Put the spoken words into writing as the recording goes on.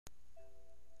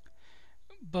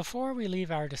Before we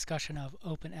leave our discussion of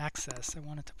open access, I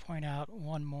wanted to point out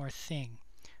one more thing,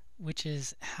 which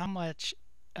is how much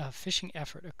fishing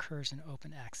effort occurs in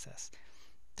open access.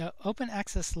 The open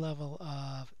access level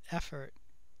of effort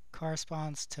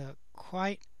corresponds to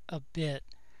quite a bit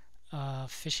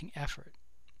of fishing effort.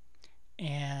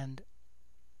 And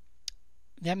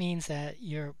that means that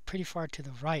you're pretty far to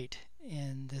the right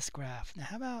in this graph. Now,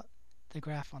 how about the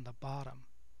graph on the bottom?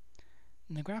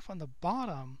 In the graph on the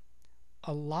bottom,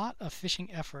 a lot of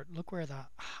fishing effort, look where the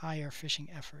higher fishing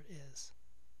effort is.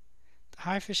 The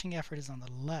higher fishing effort is on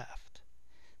the left.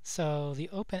 So the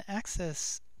open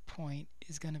access point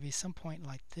is going to be some point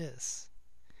like this.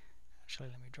 Actually,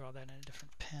 let me draw that in a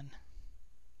different pen.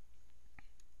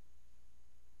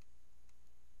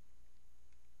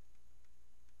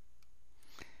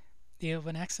 The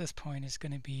open access point is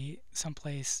going to be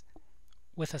someplace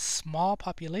with a small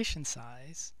population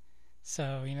size.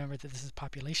 So remember that this is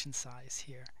population size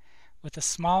here. With a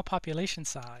small population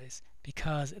size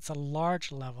because it's a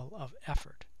large level of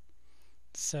effort.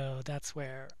 So that's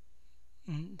where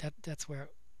that's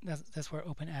where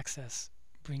open access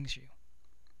brings you.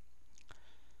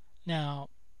 Now,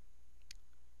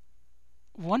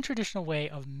 one traditional way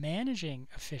of managing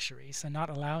a fishery, so not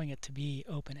allowing it to be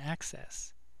open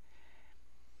access,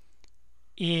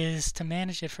 is to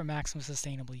manage it for maximum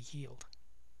sustainable yield.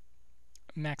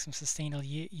 Maximum sustainable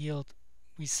yield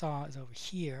we saw is over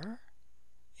here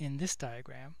in this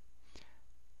diagram.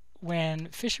 When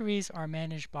fisheries are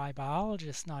managed by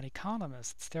biologists, not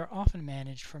economists, they're often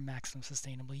managed for maximum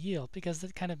sustainable yield because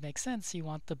that kind of makes sense. You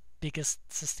want the biggest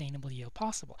sustainable yield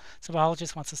possible. So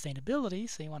biologists want sustainability,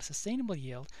 so you want a sustainable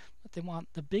yield, but they want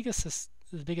the biggest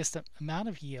amount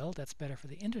of yield. That's better for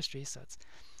the industry, so it's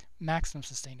maximum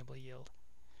sustainable yield.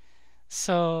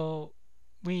 So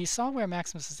we saw where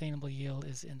maximum sustainable yield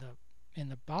is in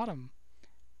the bottom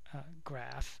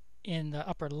graph. In the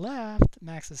upper left,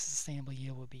 maximum sustainable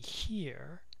yield would be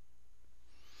here.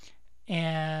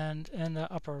 And in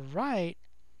the upper right,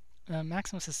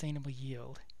 maximum sustainable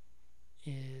yield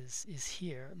is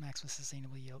here, maximum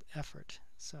sustainable yield effort.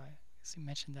 So I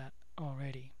mentioned that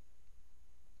already.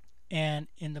 And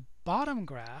in the bottom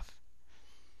graph,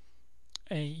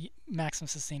 a maximum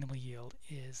sustainable yield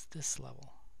is this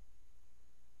level.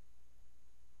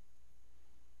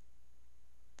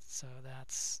 So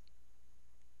that's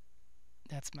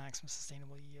maximum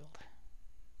sustainable yield.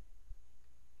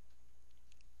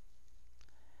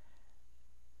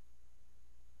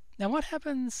 Now what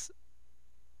happens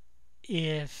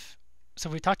if, so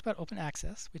we talked about open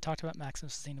access, we talked about maximum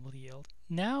sustainable yield.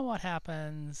 Now what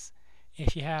happens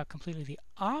if you have completely the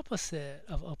opposite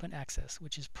of open access,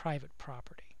 which is private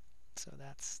property? So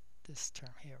that's this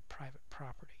term here, private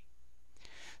property.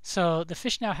 So the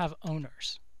fish now have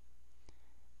owners.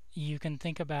 You can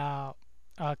think about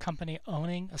a company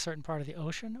owning a certain part of the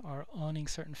ocean or owning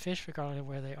certain fish regardless of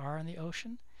where they are in the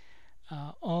ocean.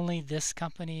 Only this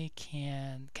company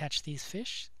can catch these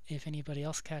fish. If anybody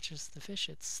else catches the fish,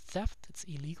 it's theft, it's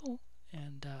illegal,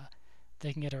 and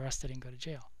they can get arrested and go to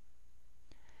jail.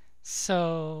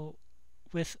 So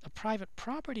with a private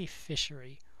property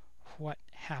fishery, what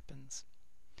happens?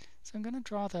 So I'm going to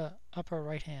draw the upper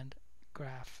right-hand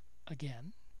graph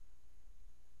again.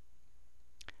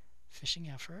 Fishing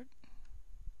effort,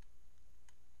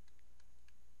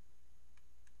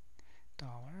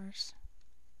 dollars,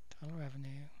 total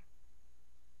revenue,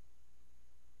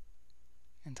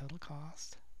 and total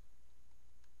cost.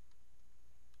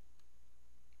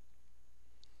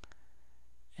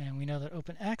 And we know that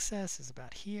open access is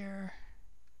about here.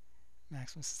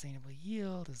 Maximum sustainable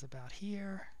yield is about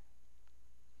here.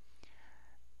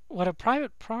 What a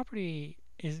private property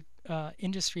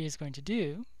industry is going to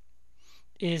do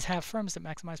is have firms that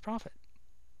maximize profit.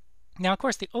 Now, of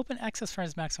course, the open access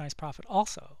firms maximize profit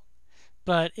also,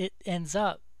 but it ends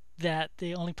up that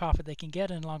the only profit they can get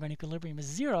in long-run equilibrium is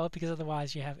zero because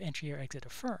otherwise you have entry or exit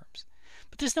of firms.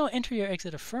 But there's no entry or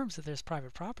exit of firms if there's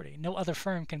private property. No other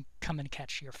firm can come and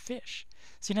catch your fish.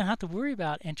 So you don't have to worry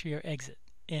about entry or exit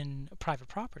in private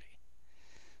property.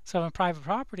 So in private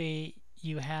property,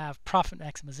 you have profit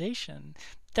maximization.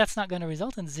 That's not going to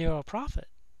result in zero profit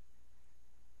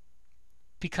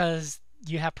because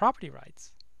you have property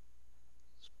rights.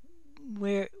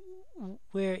 Where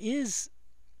is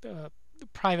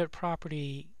private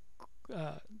property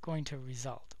going to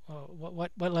result?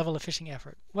 What level of fishing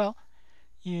effort? Well,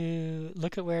 you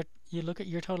look at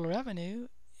your total revenue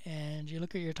and you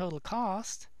look at your total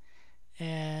cost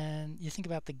and you think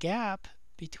about the gap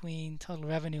between total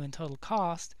revenue and total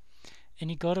cost, and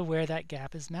you go to where that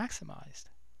gap is maximized.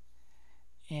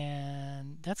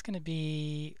 And that's going to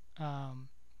be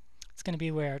it's going to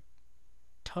be where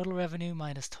total revenue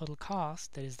minus total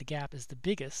cost, that is, the gap is the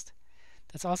biggest,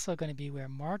 that's also going to be where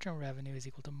marginal revenue is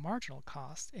equal to marginal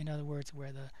cost. In other words,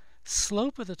 where the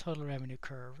slope of the total revenue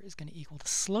curve is going to equal the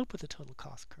slope of the total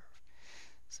cost curve.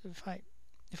 So if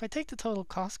I take the total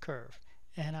cost curve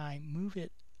and I move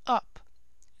it up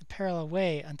a parallel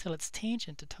way until it's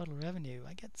tangent to total revenue,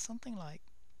 I get something like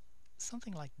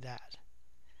that.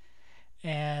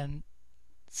 And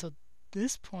so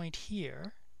this point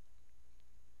here,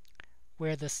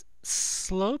 where the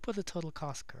slope of the total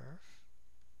cost curve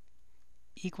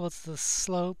equals the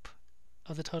slope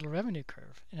of the total revenue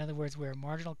curve, in other words, where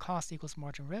marginal cost equals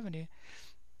marginal revenue,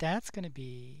 that's going to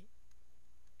be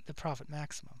the profit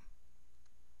maximum.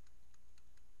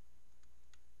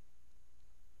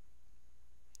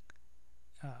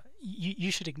 You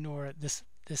should ignore this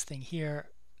thing here,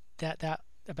 that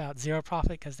about zero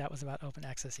profit, because that was about open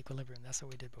access equilibrium. That's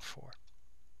what we did before.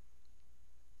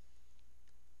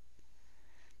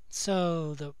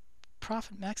 So the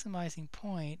profit maximizing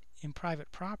point in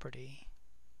private property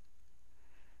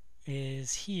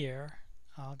is here.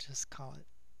 I'll just call it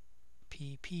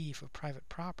PP for private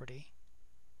property.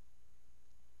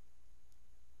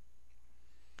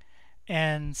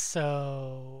 And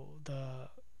so the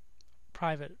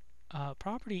private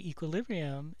property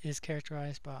equilibrium is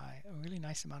characterized by a really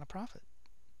nice amount of profit.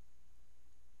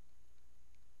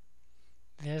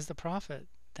 There's the profit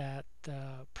that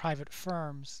private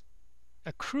firms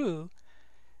accrue,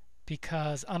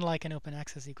 because unlike an open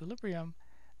access equilibrium,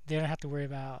 they don't have to worry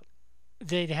about,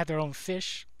 they have their own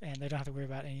fish, and they don't have to worry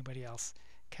about anybody else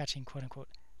catching, quote unquote,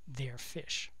 their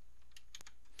fish.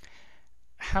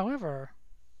 However,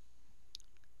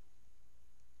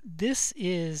 this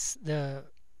is the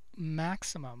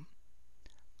maximum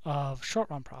of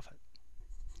short-run profit,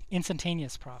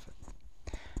 instantaneous profit.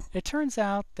 It turns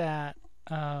out that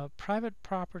a private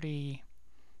property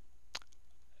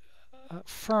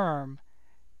firm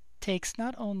takes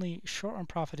not only short-run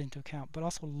profit into account, but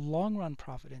also long-run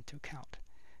profit into account.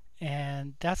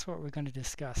 And that's what we're going to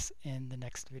discuss in the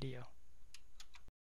next video.